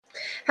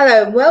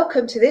Hello and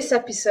welcome to this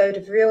episode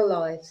of Real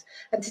Lives.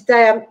 And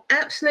today I'm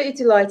absolutely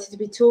delighted to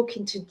be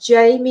talking to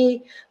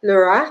Jamie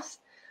Loreth,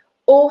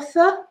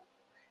 author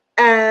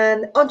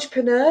and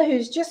entrepreneur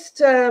who's just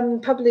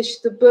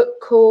published the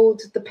book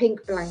called The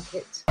Pink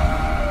Blanket.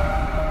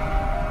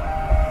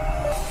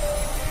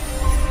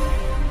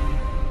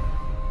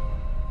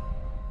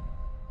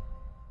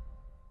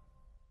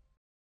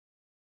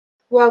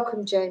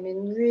 Welcome, Jamie.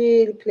 I'm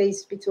really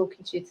pleased to be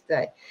talking to you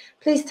today.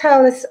 Please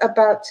tell us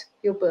about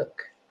your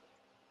book.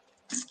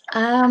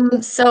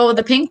 So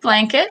The Pink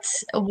Blanket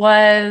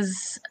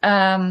was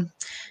was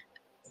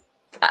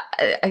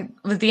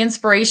the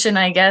inspiration,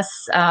 I guess,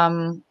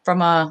 from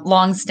a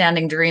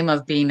long-standing dream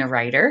of being a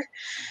writer.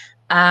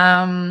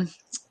 I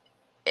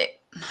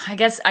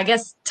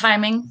guess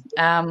timing,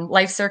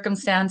 life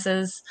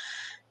circumstances,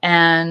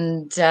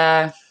 and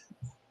not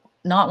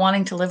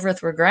wanting to live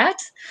with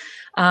regret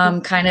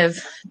kind of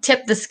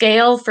tipped the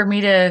scale for me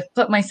to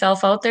put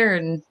myself out there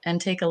and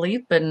take a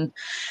leap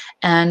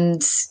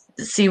and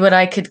see what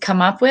I could come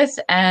up with.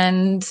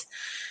 And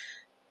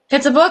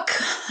it's a book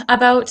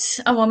about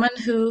a woman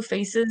who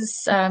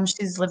faces,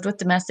 she's lived with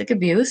domestic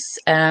abuse.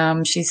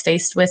 She's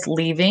faced with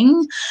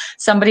leaving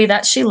somebody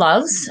that she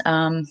loves.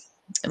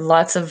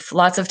 Lots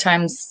of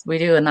times we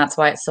do, and that's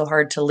why it's so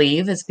hard to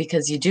leave, is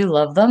because you do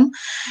love them.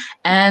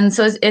 And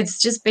so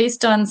it's just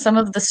based on some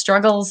of the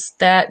struggles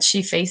that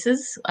she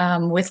faces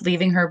with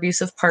leaving her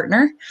abusive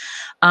partner.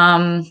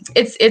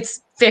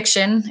 It's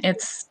fiction.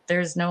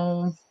 There's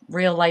no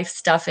real life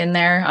stuff in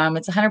there.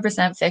 It's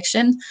 100%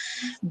 fiction,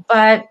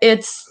 but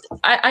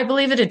I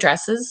believe it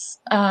addresses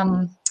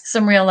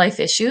some real life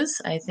issues.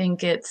 I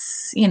think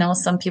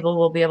some people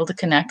will be able to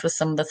connect with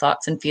some of the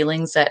thoughts and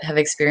feelings that have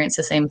experienced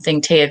the same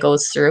thing Taya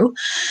goes through.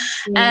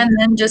 And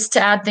then just to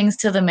add things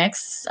to the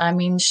mix, I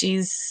mean,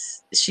 she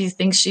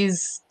thinks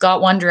she's got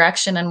one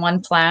direction and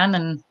one plan,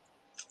 and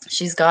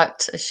she's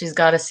got a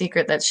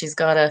secret that she's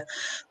got to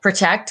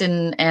protect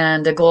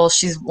and a goal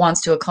she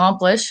wants to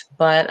accomplish.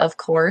 But of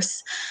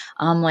course,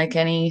 like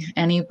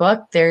any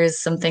book, there's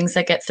some things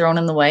that get thrown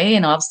in the way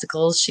and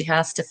obstacles she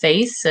has to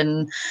face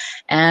and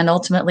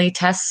ultimately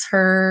tests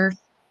her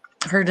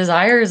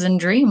desires and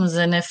dreams,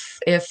 and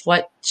if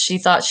what she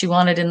thought she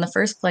wanted in the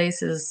first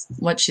place is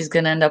what she's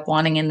going to end up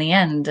wanting in the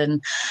end.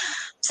 And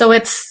so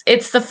it's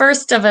the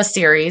first of a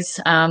series.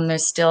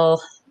 There's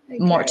still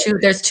more too.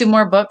 There's two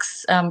more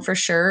books for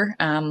sure,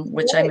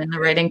 which I'm in the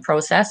writing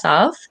process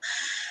of.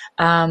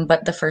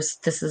 But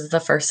this is the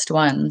first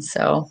one.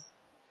 So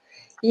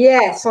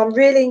yes, I'm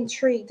really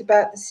intrigued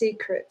about The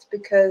Secret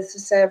because,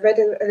 as I say, I've read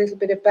a little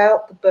bit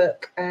about the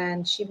book,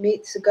 and she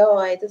meets a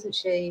guy, doesn't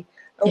she?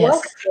 A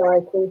wealthy guy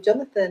called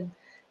Jonathan,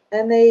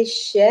 and they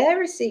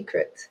share a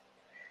secret.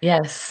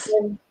 Yes.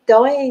 I'm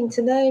dying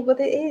to know what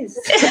it is.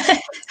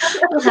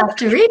 I'll have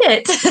to read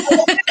it.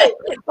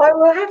 I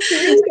will have to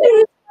read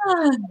it.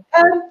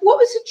 What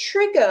was the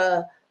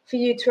trigger for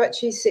you to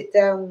actually sit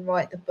down and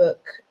write the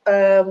book?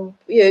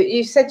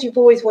 You said you've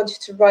always wanted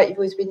to write, you've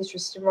always been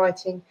interested in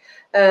writing,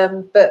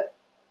 but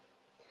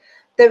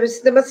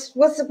was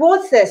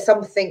there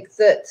something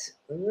that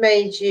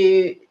made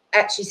you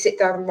actually sit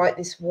down and write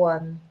this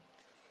one?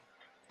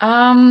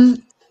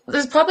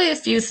 There's probably a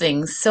few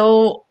things.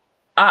 So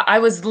I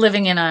was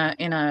living in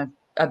a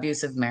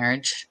abusive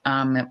marriage.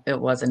 It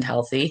wasn't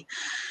healthy.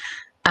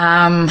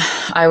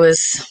 I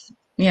was,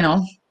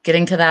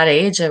 getting to that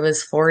age. I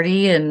was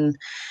 40,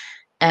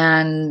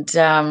 and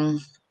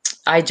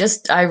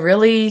I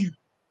really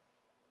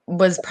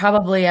was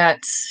probably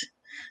at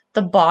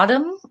the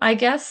bottom, I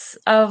guess,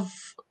 of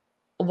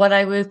what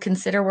I would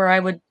consider where I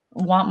would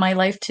want my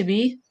life to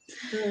be.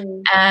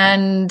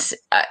 And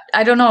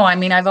I don't know. I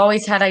mean, I've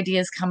always had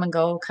ideas come and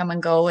go.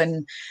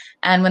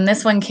 And when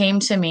this one came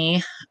to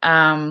me,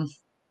 I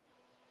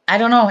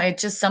don't know, it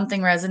just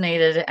something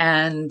resonated.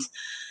 And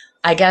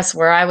I guess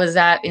where I was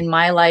at in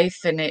my life,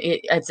 and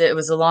it's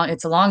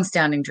a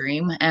long-standing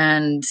dream.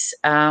 And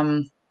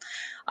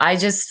I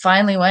just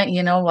finally went,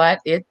 you know what,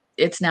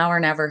 it's now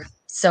or never.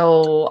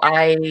 So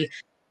I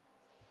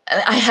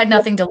had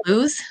nothing to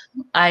lose.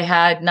 I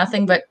had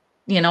nothing but,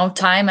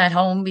 time at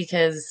home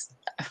because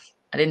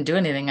I didn't do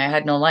anything. I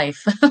had no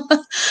life.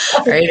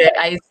 Right.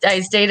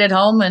 I stayed at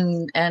home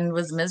and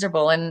was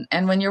miserable.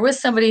 And when you're with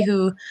somebody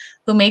who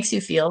makes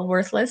you feel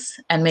worthless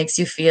and makes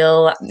you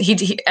feel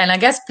and I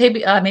guess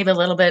maybe a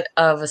little bit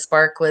of a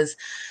spark was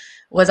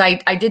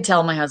I did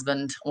tell my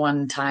husband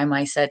one time.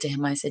 I said to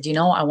him, I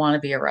want to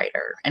be a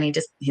writer. And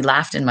he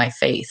laughed in my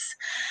face.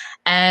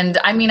 And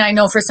I mean, I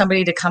know for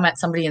somebody to come at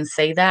somebody and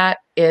say that,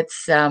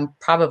 it's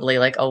probably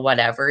like, oh,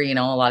 whatever, a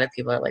lot of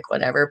people are like,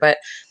 whatever. But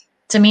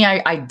to me,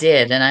 I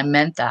did, and I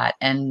meant that.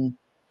 And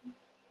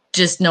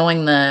just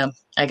knowing the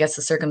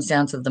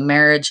circumstance of the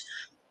marriage,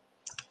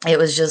 it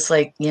was just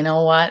like, you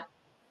know what,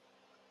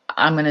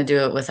 I'm going to do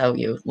it without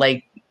you.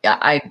 Like,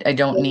 I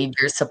don't need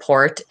your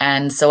support.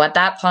 And so at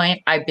that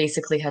point, I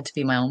basically had to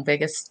be my own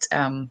biggest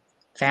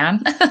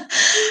fan.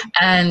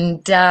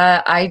 And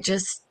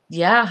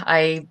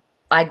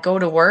I'd go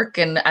to work,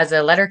 and as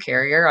a letter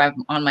carrier,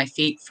 I'm on my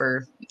feet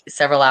for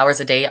several hours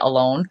a day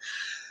alone.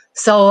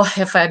 So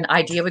if an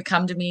idea would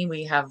come to me,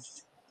 we have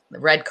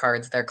red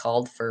cards, they're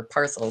called, for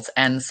parcels.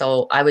 And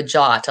so I would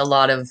jot a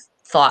lot of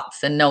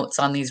thoughts and notes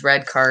on these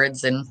red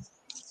cards, and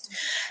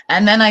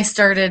then I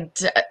started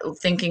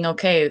thinking,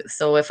 okay,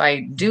 so if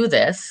I do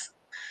this,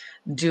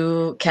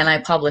 do can I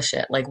publish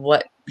it? Like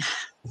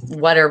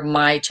what are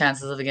my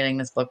chances of getting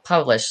this book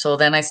published? So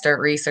then I start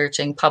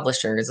researching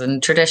publishers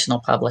and traditional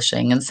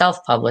publishing and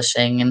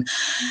self-publishing and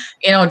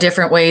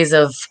different ways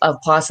of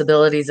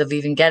possibilities of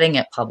even getting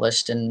it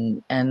published,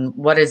 and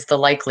what is the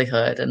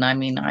likelihood. And I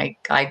mean, I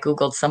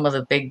googled some of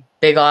the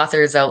big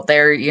authors out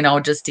there,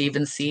 just to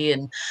even see,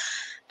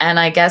 and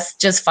I guess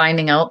just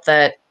finding out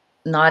that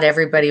not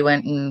everybody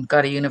went and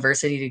got a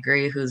university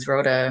degree who's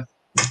wrote a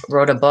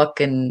book,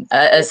 and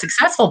a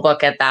successful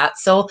book at that.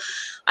 So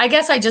I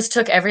guess I just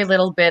took every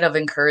little bit of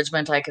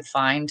encouragement I could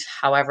find,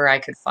 however I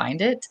could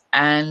find it.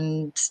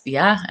 And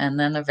yeah, and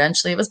then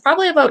eventually it was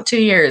probably about 2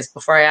 years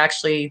before I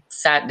actually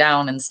sat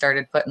down and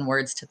started putting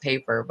words to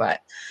paper.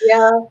 But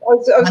yeah, I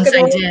was once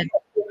going I to did,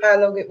 ask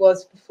how long it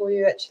was before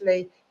you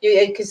actually,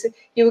 because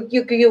you're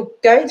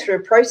going through a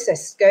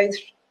process, going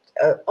through,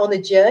 on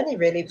a journey,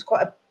 really. It was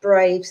quite a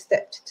brave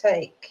step to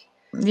take.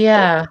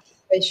 yeah,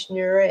 The situation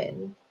you're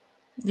in.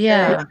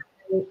 yeah.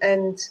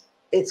 And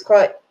it's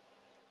quite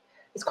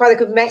a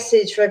good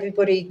message for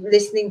everybody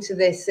listening to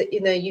this, that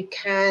you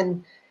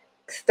can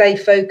stay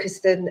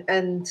focused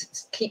and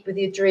keep with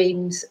your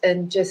dreams,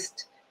 and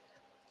just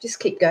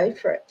keep going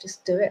for it,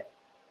 just do it.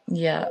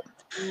 Yeah.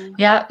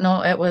 Yeah,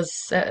 no, it was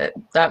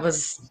that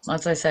was,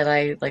 as I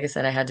said, like I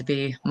said, I had to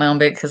be my own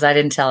big, because I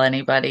didn't tell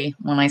anybody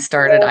when I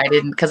started. I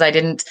didn't, because I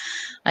didn't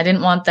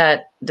want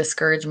that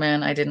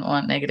discouragement. I didn't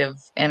want negative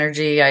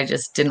energy. I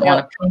just didn't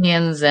want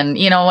opinions, and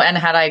and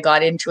had I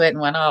got into it and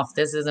went, oh,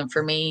 this isn't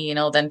for me,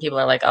 then people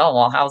are like, oh,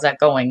 well, how's that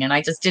going? And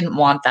I just didn't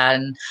want that,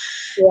 and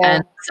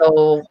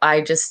so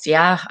I just,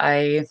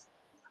 I.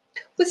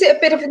 Was it a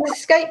bit of an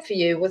escape for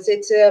you? Was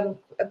it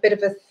a bit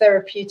of a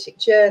therapeutic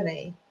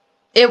journey?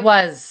 It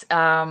was.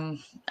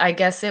 I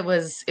guess it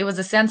was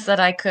a sense that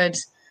I could,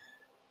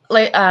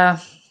 like,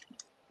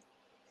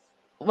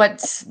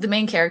 what the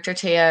main character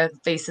Taya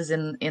faces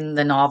in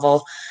the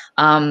novel,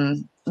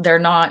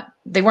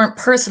 they weren't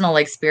personal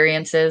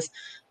experiences,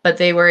 but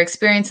they were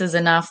experiences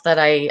enough that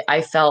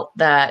I felt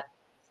that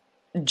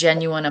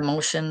genuine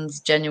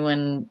emotions,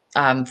 genuine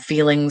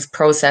feelings,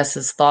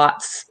 processes,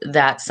 thoughts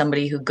that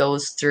somebody who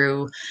goes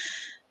through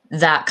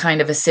that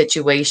kind of a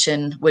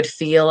situation would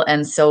feel.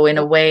 And so in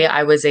a way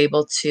I was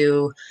able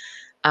to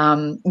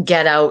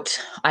get out,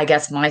 I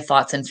guess, my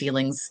thoughts and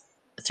feelings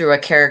through a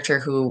character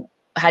who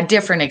had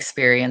different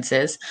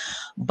experiences,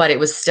 but it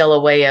was still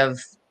a way of,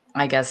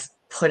 I guess,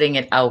 putting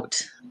it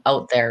out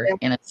there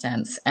in a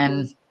sense.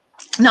 And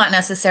not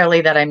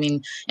necessarily that, I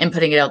mean, in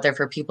putting it out there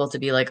for people to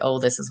be like, oh,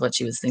 this is what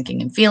she was thinking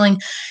and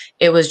feeling.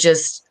 It was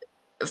just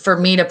for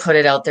me to put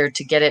it out there,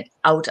 to get it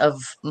out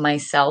of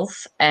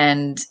myself,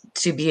 and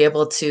to be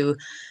able to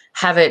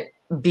have it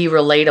be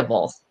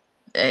relatable,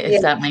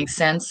 if that makes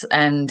sense.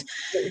 And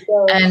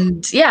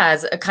yeah,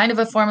 as a kind of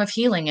a form of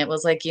healing. It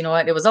was like,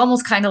 what, it was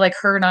almost kind of like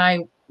her and I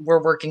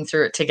were working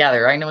through it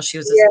together. I know she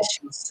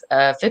was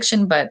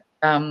fiction, but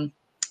a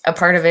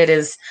part of it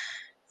is,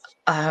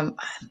 I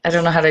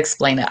don't know how to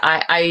explain it.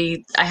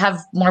 I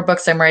have more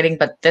books I'm writing,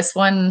 but this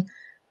one,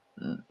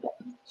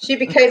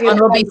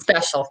 will be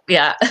special.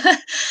 Yeah.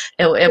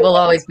 it will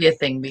always be a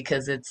thing,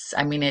 because it's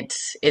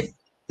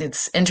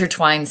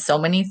intertwined so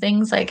many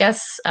things, I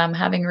guess,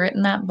 having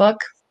written that book,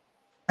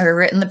 or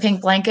written The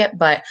Pink Blanket.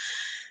 But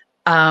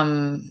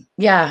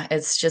yeah,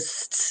 it's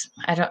just,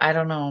 I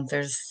don't know.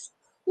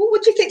 What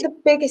would you think the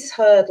biggest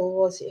hurdle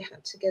was you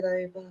had to get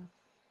over?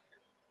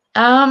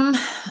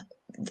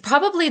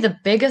 Probably the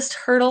biggest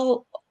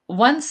hurdle,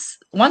 once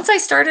I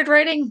started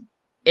writing,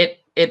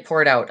 it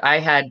poured out. I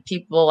had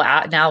people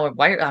now,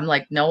 I'm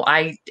like, no,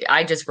 I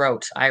just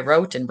wrote. I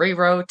wrote and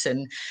rewrote,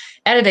 and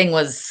editing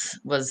was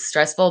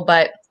stressful,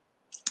 but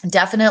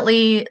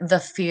definitely the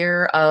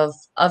fear of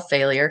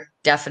failure.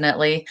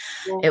 Definitely.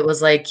 It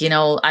was like,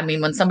 I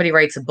mean, when somebody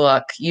writes a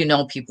book,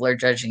 people are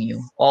judging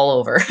you all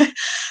over.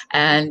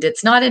 And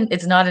it's not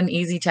an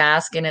easy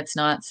task, and it's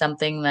not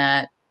something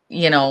that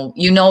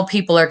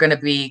people are going to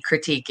be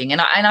critiquing, and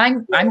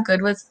I'm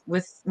good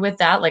with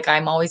that. Like,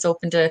 I'm always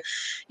open to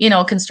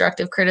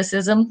constructive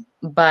criticism,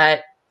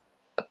 but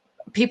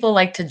people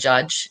like to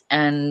judge,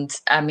 and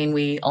I mean,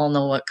 we all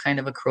know what kind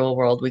of a cruel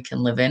world we can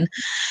live in.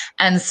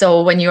 And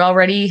so when you're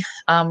already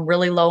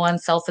really low on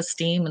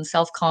self-esteem and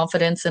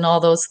self-confidence and all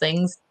those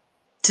things,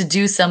 to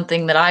do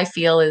something that I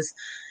feel is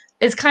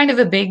kind of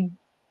a big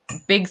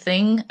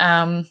thing,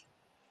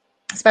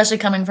 especially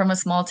coming from a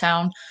small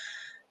town,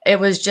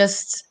 it was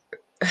just,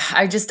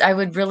 I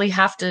would really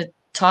have to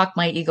talk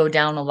my ego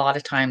down a lot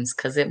of times,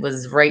 because it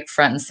was right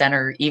front and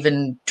center,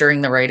 even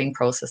during the writing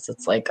process.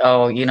 It's like,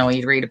 oh,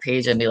 you'd read a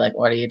page and be like,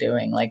 what are you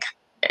doing? Like,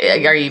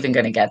 are you even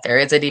going to get there?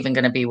 Is it even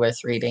going to be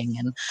worth reading?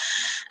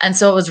 And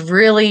so it was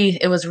really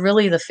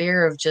the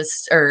fear of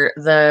or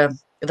the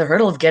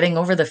hurdle of getting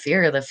over the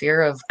fear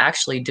of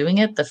actually doing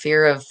it, the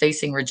fear of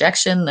facing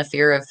rejection, the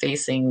fear of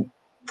facing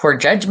poor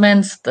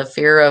judgments, the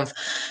fear of,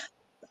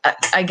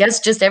 I guess,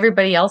 just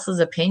everybody else's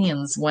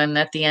opinions. When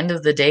at the end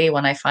of the day,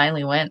 when I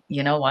finally went,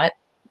 you know what?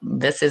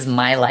 This is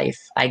my life.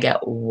 I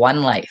get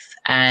one life.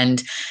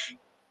 And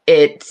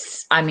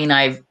I mean,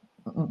 I've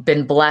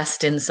been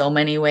blessed in so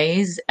many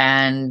ways.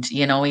 And,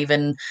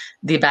 even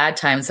the bad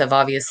times have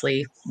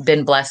obviously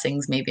been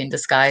blessings, maybe in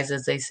disguise,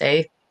 as they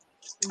say.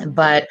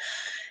 But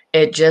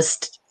it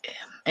just,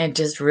 it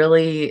just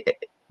really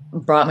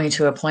brought me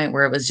to a point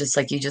where it was just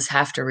like, you just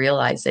have to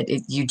realize that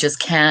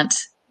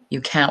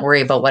you can't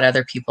worry about what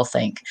other people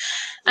think.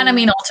 And I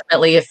mean,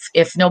 ultimately,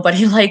 if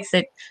nobody likes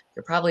it,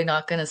 you're probably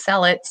not going to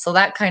sell it. So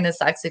that kind of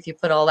sucks if you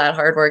put all that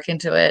hard work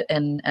into it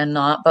and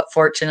not. But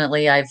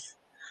fortunately, I've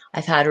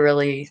had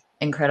really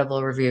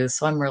incredible reviews,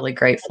 so I'm really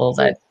grateful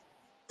that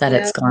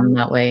it's gone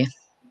that way.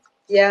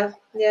 Yeah.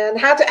 And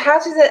how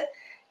does it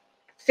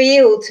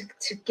feel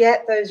to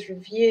get those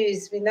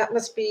reviews? I mean, that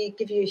must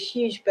give you a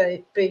huge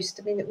boost.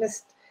 I mean, it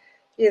must,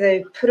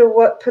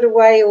 put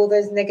away all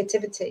those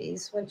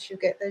negativities once you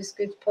get those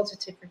good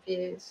positive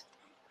reviews.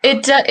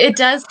 It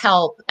does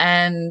help,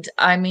 and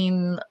I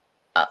mean,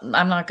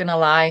 I'm not gonna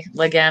lie.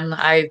 Again,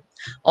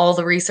 all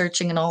the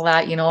researching and all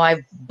that.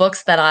 I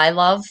books that I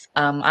love.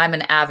 I'm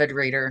an avid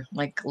reader,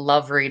 like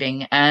love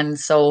reading, and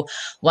so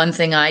one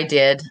thing I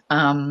did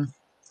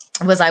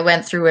was I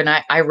went through and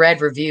I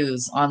read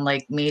reviews on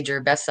like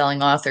major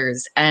best-selling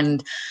authors,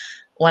 and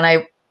when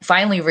I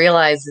finally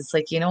realized, it's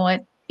like, you know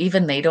what?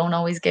 Even they don't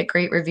always get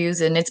great reviews,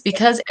 and it's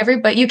because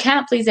you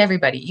can't please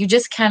everybody. You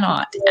just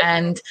cannot.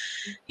 And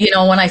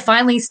when I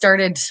finally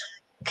started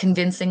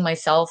convincing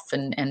myself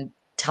and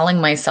telling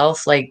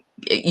myself, like,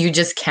 you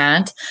just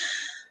can't.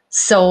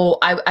 So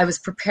I was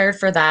prepared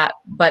for that.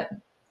 But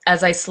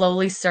as I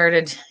slowly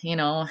started,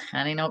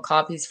 handing out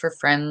copies for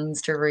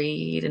friends to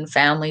read and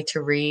family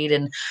to read,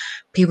 and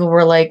people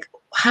were like,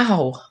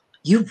 wow,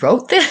 you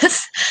wrote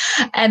this?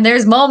 And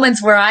there's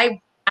moments where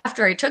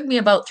after it took me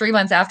about 3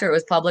 months after it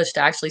was published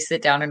to actually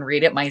sit down and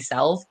read it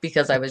myself,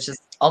 because I was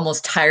just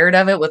almost tired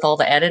of it with all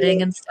the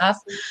editing and stuff.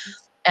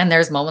 And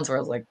there's moments where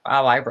I was like,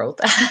 wow, I wrote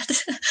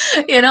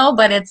that,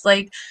 but it's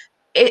like,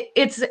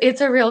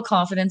 it's a real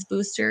confidence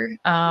booster.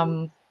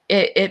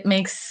 It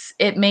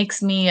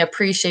makes me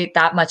appreciate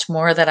that much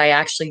more that I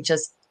actually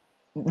just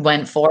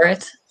went for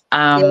it.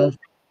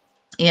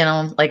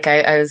 Like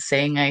I was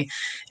saying,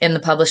 in the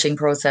publishing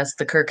process,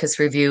 the Kirkus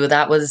review,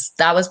 that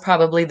was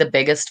probably the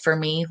biggest for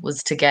me,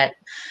 was to get,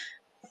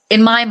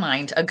 in my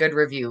mind, a good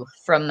review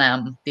from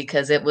them,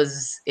 because it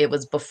was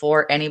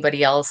before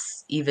anybody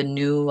else even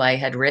knew I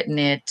had written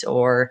it,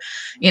 or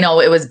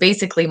it was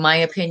basically my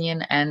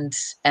opinion and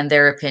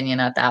their opinion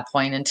at that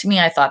point. And to me,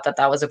 I thought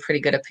that was a pretty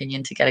good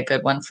opinion to get a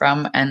good one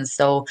from. And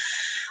so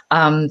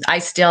I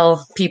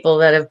still, people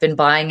that have been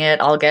buying it,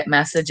 I'll get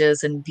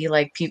messages and be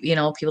like,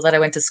 people that I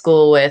went to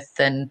school with,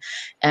 and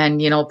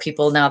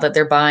people now that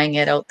they're buying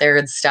it out there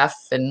and stuff.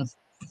 And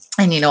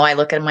I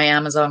look at my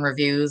Amazon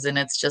reviews, and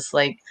it's just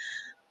like,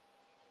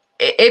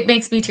 it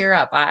makes me tear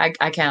up. I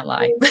can't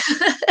lie.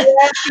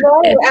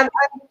 And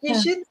you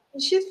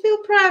should feel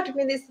proud. I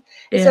mean,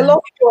 it's a lot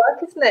of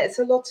work, isn't it? It's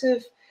a lot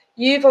of,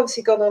 you've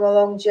obviously gone on a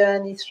long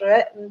journey through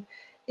it, and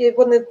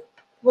one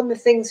of the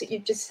things that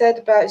you've just said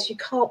about is you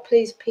can't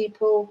please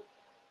people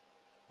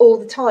all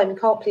the time. You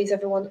can't please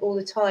everyone all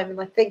the time. And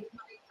I think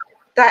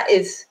that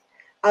is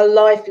a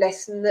life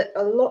lesson that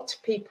a lot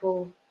of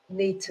people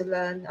need to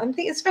learn. I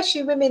think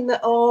especially women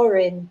that are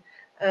in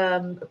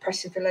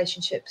oppressive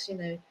relationships,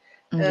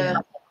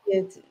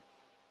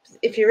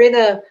 if you're in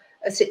a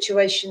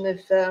situation of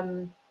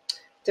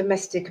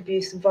domestic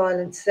abuse and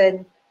violence,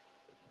 then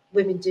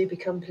women do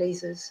become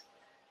pleasers.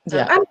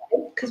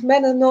 Because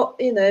men are not,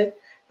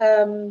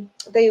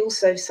 they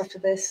also suffer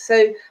this.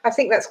 So I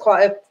think that's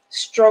quite a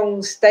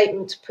strong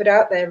statement to put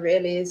out there,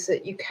 really, is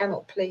that you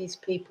cannot please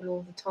people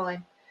all the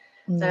time.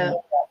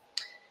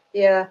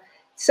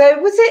 So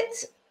was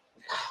it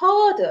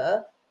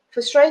harder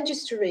for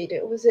strangers to read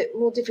it, or was it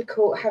more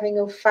difficult having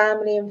your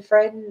family and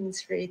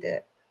friends read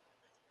it?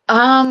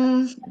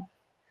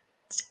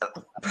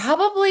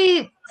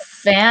 Probably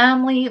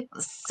family.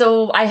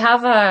 So I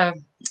have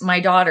my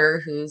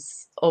daughter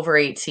who's over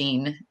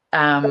 18.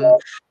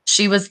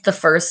 She was the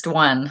first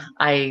one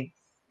I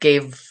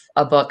gave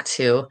a book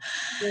to,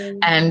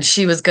 and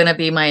she was going to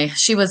be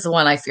she was the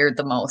one I feared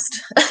the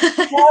most.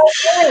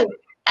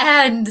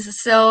 And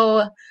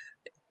so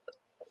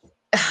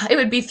it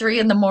would be 3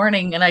 a.m.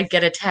 and I'd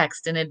get a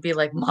text and it'd be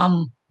like,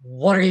 Mom,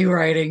 what are you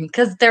writing?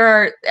 Because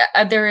there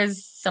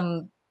is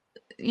some,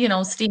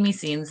 steamy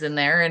scenes in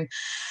there.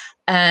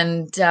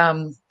 And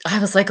I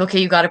was like,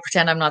 okay, you got to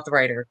pretend I'm not the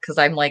writer, because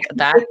I'm like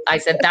that. I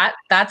said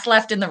that's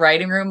left in the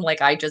writing room.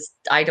 Like I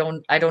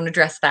don't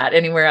address that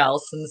anywhere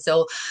else. And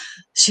so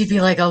she'd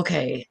be like,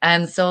 okay.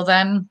 And so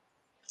then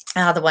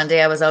the one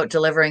day I was out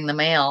delivering the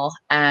mail,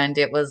 and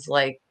it was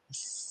like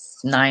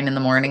 9 in the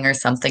morning or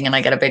something, and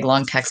I get a big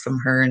long text from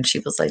her, and she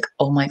was like,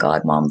 "Oh my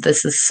God, Mom,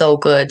 this is so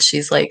good."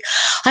 She's like,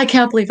 "I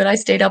can't believe it. I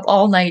stayed up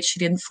all night." She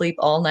didn't sleep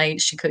all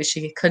night. She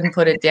couldn't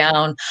put it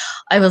down.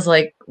 I was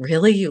like,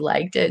 "Really? You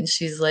liked it?" And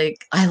she's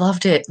like, "I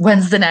loved it.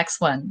 When's the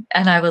next one?"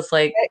 And I was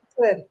like,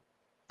 Excellent.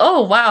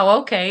 "Oh, wow,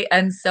 okay."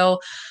 And so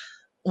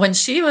when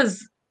she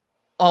was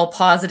all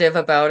positive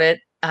about it,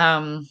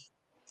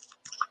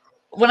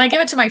 when I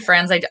give it to my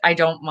friends, I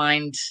don't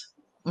mind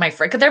my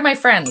friend, because they're my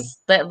friends,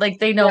 that like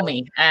they know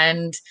me.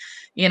 And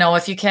you know,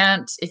 if you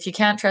can't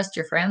trust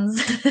your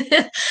friends,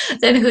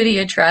 then who do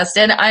you trust?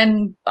 And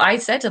I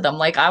said to them,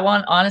 like, I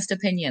want honest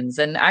opinions.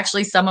 And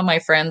actually some of my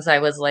friends, I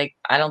was like,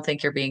 I don't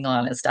think you're being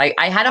honest. I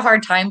had a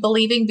hard time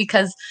believing,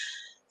 because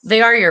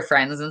they are your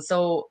friends, and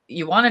so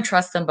you want to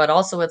trust them, but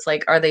also it's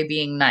like, are they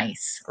being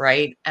nice,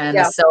 right? And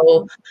Yeah.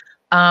 so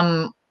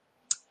um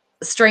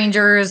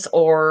strangers,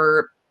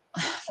 or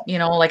you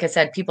know, like I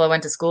said, people I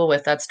went to school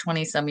with, that's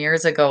 20 some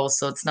years ago.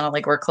 So it's not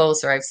like we're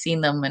close or I've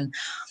seen them. And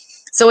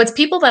so it's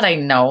people that I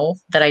know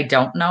that I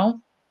don't know.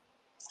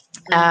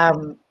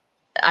 Um,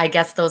 I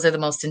guess those are the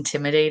most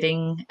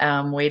intimidating,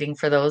 waiting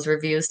for those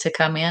reviews to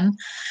come in,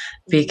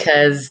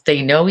 because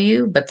they know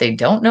you, but they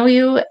don't know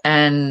you.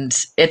 And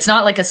it's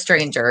not like a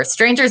stranger.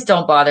 Strangers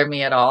don't bother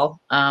me at all.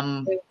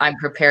 I'm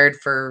prepared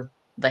for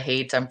the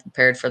hate. I'm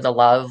prepared for the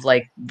love.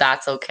 Like,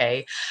 that's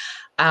okay.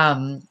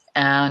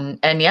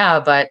 And yeah,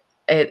 but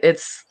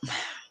it's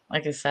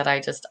like I said,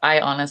 I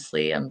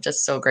honestly am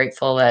just so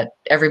grateful that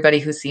everybody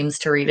who seems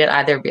to read it,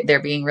 either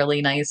they're being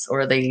really nice,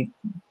 or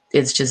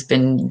it's just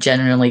been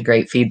genuinely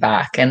great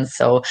feedback. And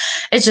so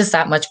it's just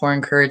that much more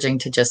encouraging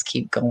to just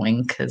keep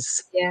going,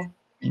 because yeah.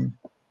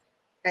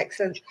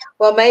 Excellent.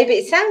 Well, maybe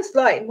it sounds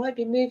like it might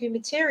be movie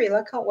material.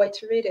 I can't wait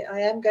to read it. I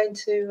am going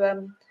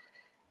to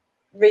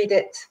read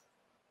it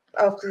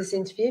after this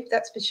interview,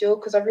 that's for sure,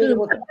 because I really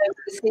want to know what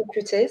the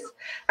secret is.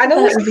 And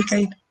also, would be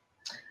great.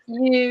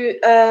 You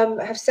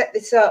have set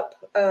this up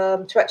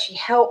to actually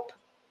help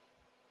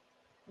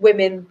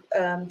women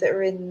that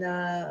are in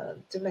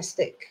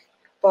domestic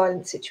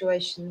violence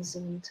situations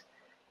and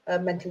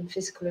mental and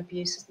physical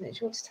abuse, isn't it? Do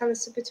you want to tell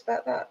us a bit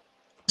about that?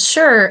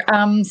 Sure.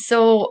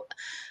 So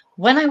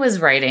when I was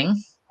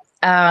writing,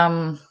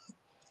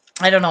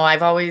 I don't know,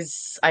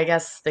 I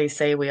guess they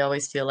say we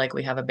always feel like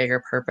we have a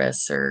bigger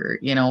purpose, or,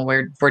 you know,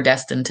 we're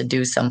destined to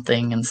do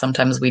something, and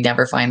sometimes we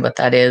never find what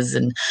that is.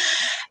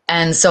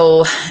 And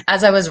so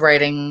as I was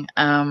writing,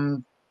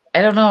 I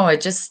don't know,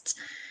 it just,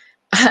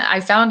 I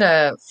found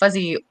a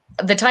fuzzy,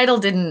 the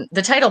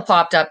title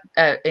popped up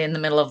in the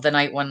middle of the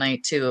night one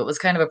night too. It was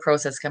kind of a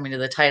process coming to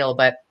the title,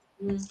 but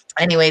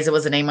anyways, it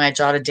was a name I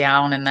jotted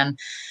down. And then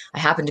I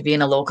happened to be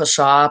in a local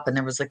shop, and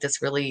there was like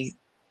this really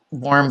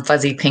warm,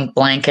 fuzzy pink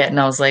blanket. And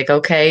I was like,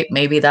 okay,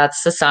 maybe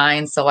that's the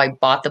sign. So I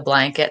bought the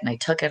blanket and I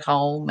took it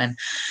home. And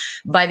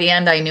by the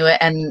end, I knew it.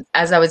 And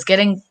as I was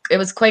it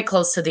was quite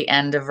close to the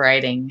end of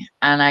writing.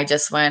 And I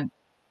just went,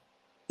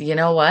 you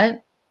know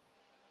what?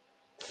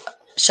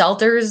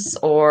 Shelters,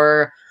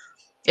 or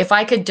if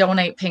I could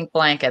donate pink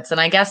blankets.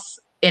 And I guess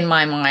in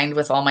my mind,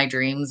 with all my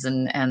dreams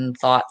and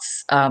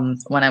thoughts,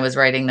 when I was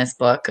writing this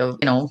book of,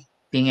 you know,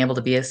 being able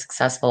to be a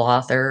successful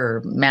author,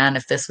 or man,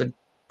 if this would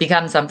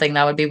become something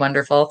that would be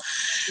wonderful,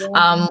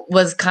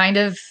 was kind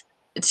of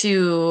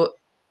to,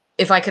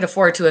 if I could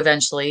afford to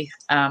eventually.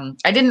 I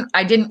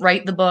didn't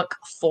write the book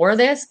for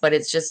this, but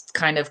it's just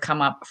kind of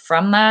come up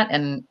from that.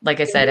 And like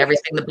I said,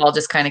 everything, the ball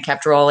just kind of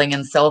kept rolling.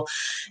 And so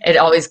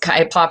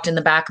it popped in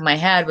the back of my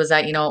head, was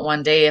that, you know,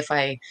 one day if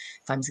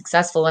I'm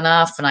successful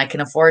enough and I can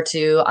afford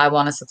to, I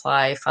want to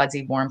supply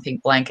fuzzy warm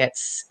pink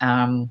blankets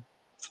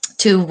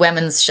to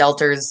women's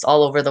shelters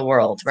all over the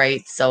world,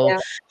 right? So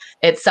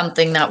it's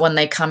something that when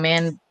they come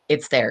in,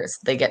 it's theirs.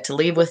 They get to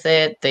leave with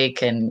it. They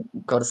can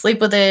go to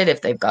sleep with it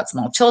if they've got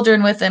small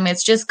children with them.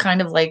 It's just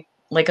kind of like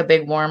a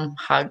big warm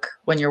hug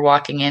when you're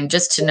walking in,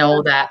 just to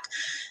know that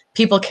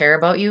people care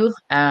about you.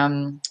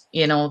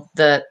 You know,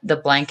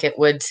 the blanket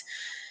would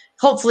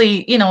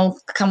hopefully, you know,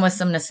 come with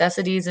some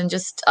necessities and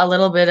just a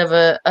little bit of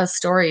a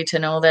story to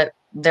know that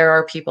there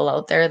are people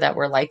out there that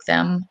were like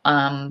them,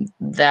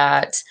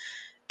 that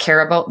care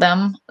about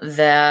them,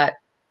 that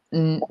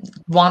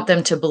want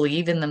them to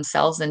believe in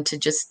themselves, and to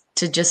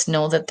just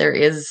know that there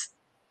is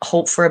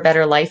hope for a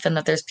better life, and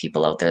that there's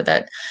people out there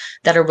that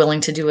are willing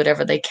to do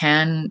whatever they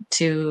can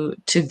to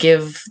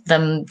give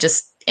them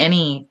just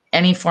any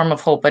form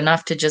of hope,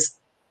 enough to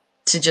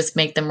just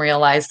make them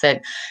realize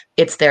that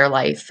it's their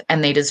life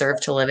and they deserve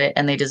to live it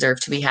and they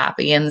deserve to be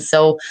happy. And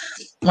so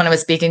when I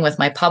was speaking with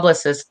my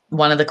publicist,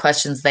 one of the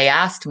questions they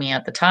asked me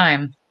at the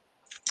time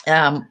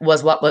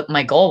was what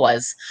my goal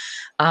was,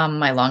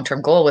 my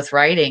long-term goal with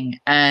writing.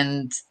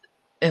 And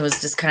it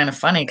was just kind of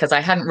funny, because I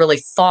hadn't really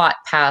thought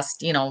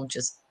past, you know,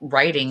 just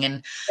writing.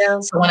 And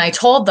so when I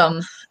told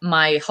them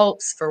my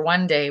hopes for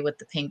one day with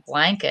the pink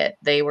blanket,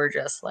 they were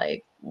just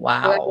like,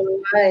 wow.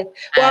 Well,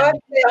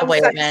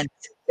 I'm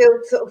feel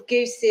sort of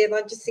goosey, and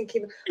I'm just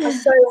thinking, I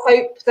so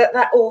hope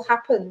that all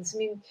happens. I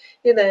mean,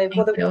 you know,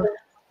 what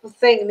a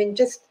thing. I mean,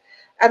 just,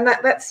 and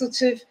that's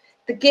sort of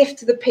the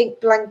gift of the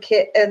pink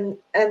blanket, and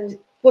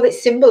what it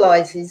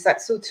symbolizes,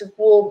 that sort of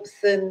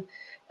warmth and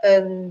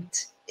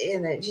you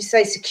know, as you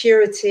say,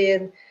 security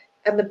and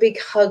the big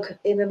hug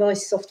in a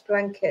nice soft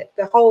blanket.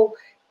 The whole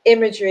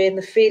imagery and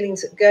the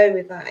feelings that go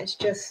with that, it's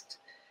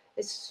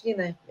you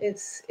know,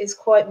 it's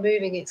quite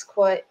moving. It's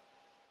quite,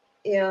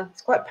 yeah,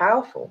 it's quite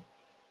powerful.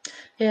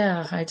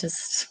 Yeah, I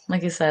just,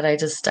 like I said, I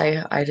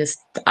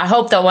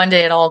hope that one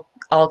day it all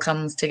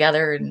comes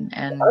together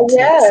and Oh,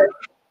 yeah. it's,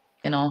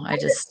 you know,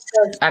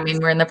 I mean,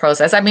 we're in the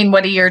process. I mean,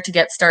 what a year to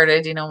get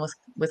started, you know,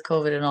 with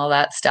COVID and all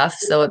that stuff.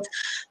 So it's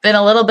been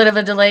a little bit of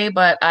a delay,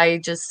 but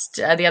I just,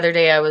 the other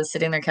day I was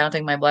sitting there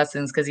counting my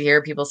blessings because you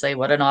hear people say,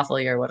 what an awful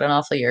year, what an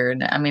awful year.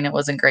 And I mean, it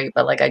wasn't great,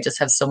 but like, I just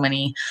have so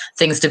many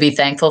things to be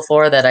thankful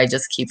for that I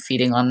just keep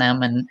feeding on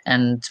them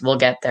and we'll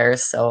get there.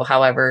 So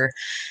however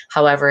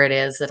it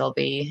is,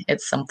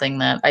 it's something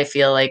that I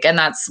feel like, and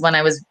that's when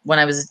I was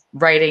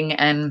writing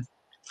and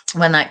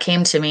when that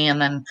came to me,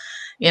 and then,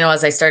 you know,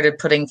 as I started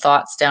putting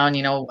thoughts down,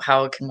 you know,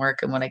 how it can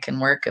work and what it can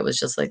work, it was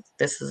just like,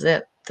 this is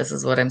it. This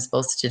is what I'm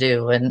supposed to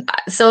do. And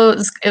so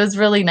it was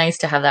really nice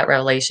to have that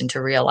revelation,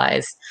 to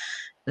realize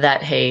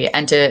that, hey,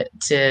 and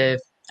to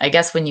I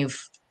guess when you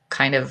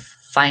kind of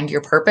find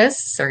your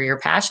purpose or your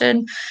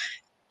passion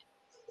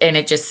and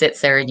it just sits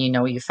there and you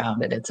know you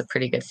found it, it's a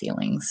pretty good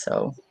feeling.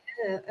 So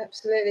yeah,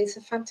 absolutely. It's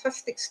a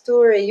fantastic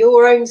story,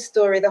 your own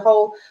story, the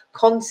whole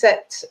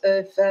concept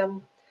of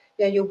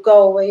yeah, your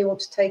goal, where you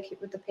want to take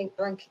it with the pink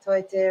blanket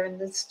idea, and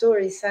the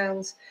story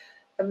sounds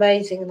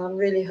amazing, and I'm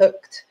really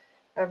hooked.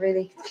 I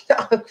really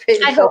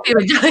I hope you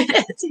enjoy it.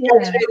 Go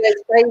through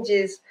those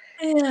pages.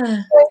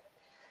 Yeah. So,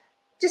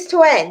 just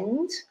to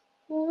end,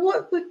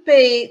 what would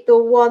be the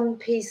one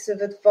piece of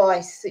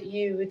advice that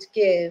you would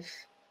give,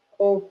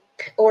 or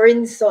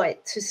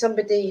insight to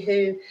somebody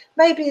who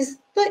maybe is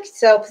like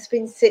yourself, has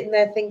been sitting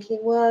there thinking,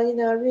 well, you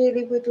know, I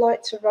really would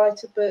like to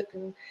write a book,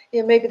 and you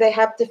know, maybe they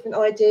have different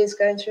ideas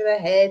going through their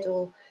head,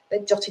 or they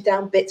jotted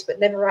down bits but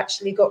never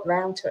actually got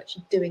round to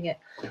actually doing it.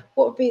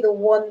 What would be the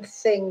one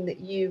thing that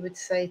you would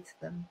say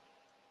to them?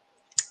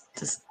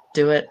 Just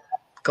do it.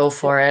 Go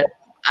for it.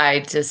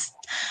 I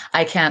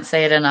can't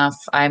say it enough.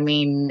 I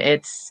mean,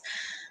 it's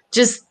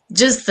just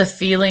the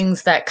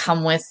feelings that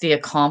come with the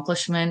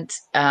accomplishment,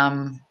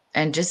 and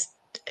just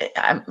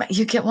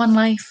you get one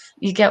life.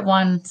 You get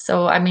one.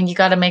 So I mean, you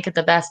got to make it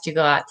the best you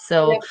got.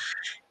 So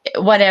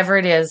whatever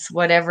it is,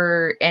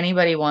 whatever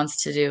anybody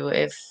wants to do,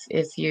 if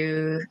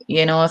you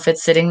know, if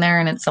it's sitting there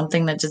and it's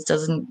something that just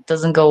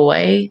doesn't go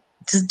away,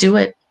 just do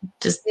it.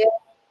 Just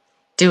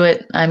do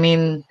it. I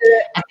mean,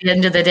 at the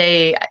end of the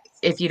day,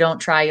 if you don't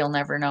try, you'll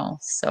never know.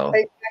 So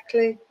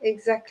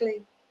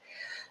exactly.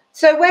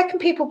 So where can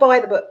people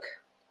buy the book?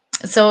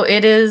 So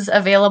it is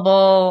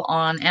available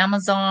on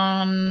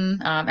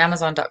Amazon,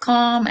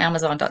 Amazon.com,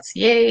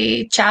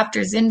 Amazon.ca,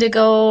 Chapters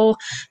Indigo,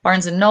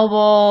 Barnes and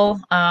Noble,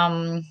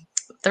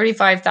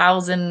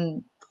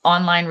 35,000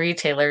 online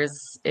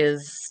retailers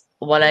is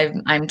what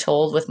I'm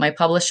told with my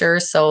publisher.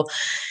 So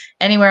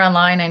anywhere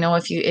online, I know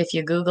if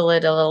you Google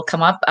it, it'll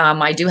come up.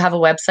 I do have a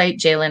website,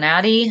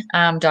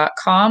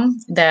 jaylinaddy.com,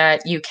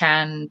 that you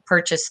can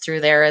purchase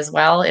through there as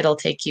well. It'll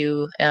take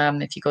you,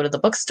 if you go to the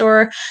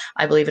bookstore,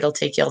 I believe it'll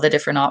take you all the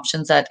different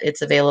options that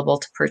it's available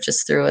to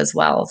purchase through as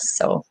well.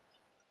 So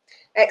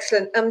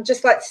excellent.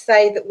 Just like to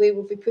say that we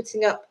will be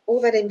putting up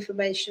all that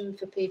information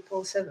for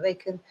people so that they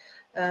can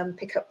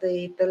pick up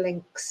the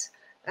links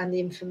and the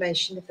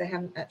information if they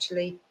haven't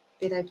actually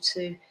been able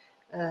to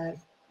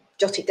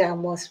jot it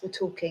down whilst we're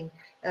talking.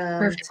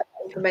 So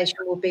information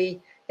will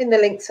be in the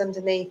links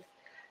underneath.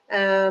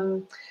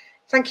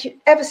 Thank you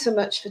ever so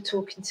much for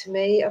talking to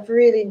me. I've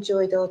really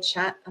enjoyed our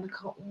chat, and I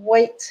can't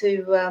wait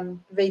to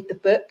read the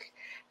book.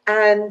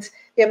 And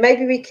yeah,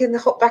 maybe we can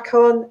hop back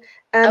on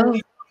and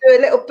do a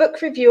little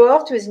book review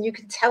afterwards, and you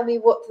can tell me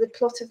what the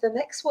plot of the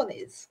next one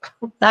is.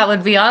 That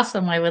would be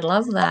awesome. I would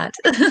love that.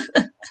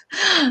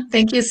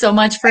 Thank you so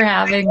much for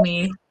having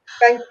me.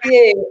 Thank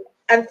you.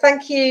 And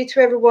thank you to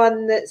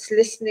everyone that's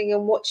listening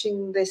and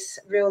watching this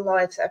Real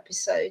Lives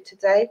episode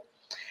today.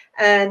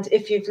 And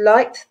if you've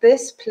liked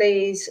this,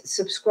 please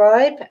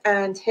subscribe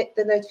and hit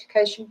the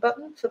notification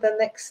button for the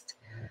next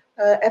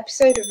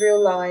episode of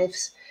Real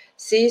Lives.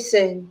 See you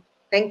soon.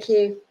 Thank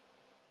you.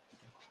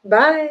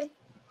 Bye.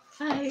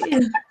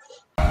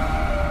 Bye.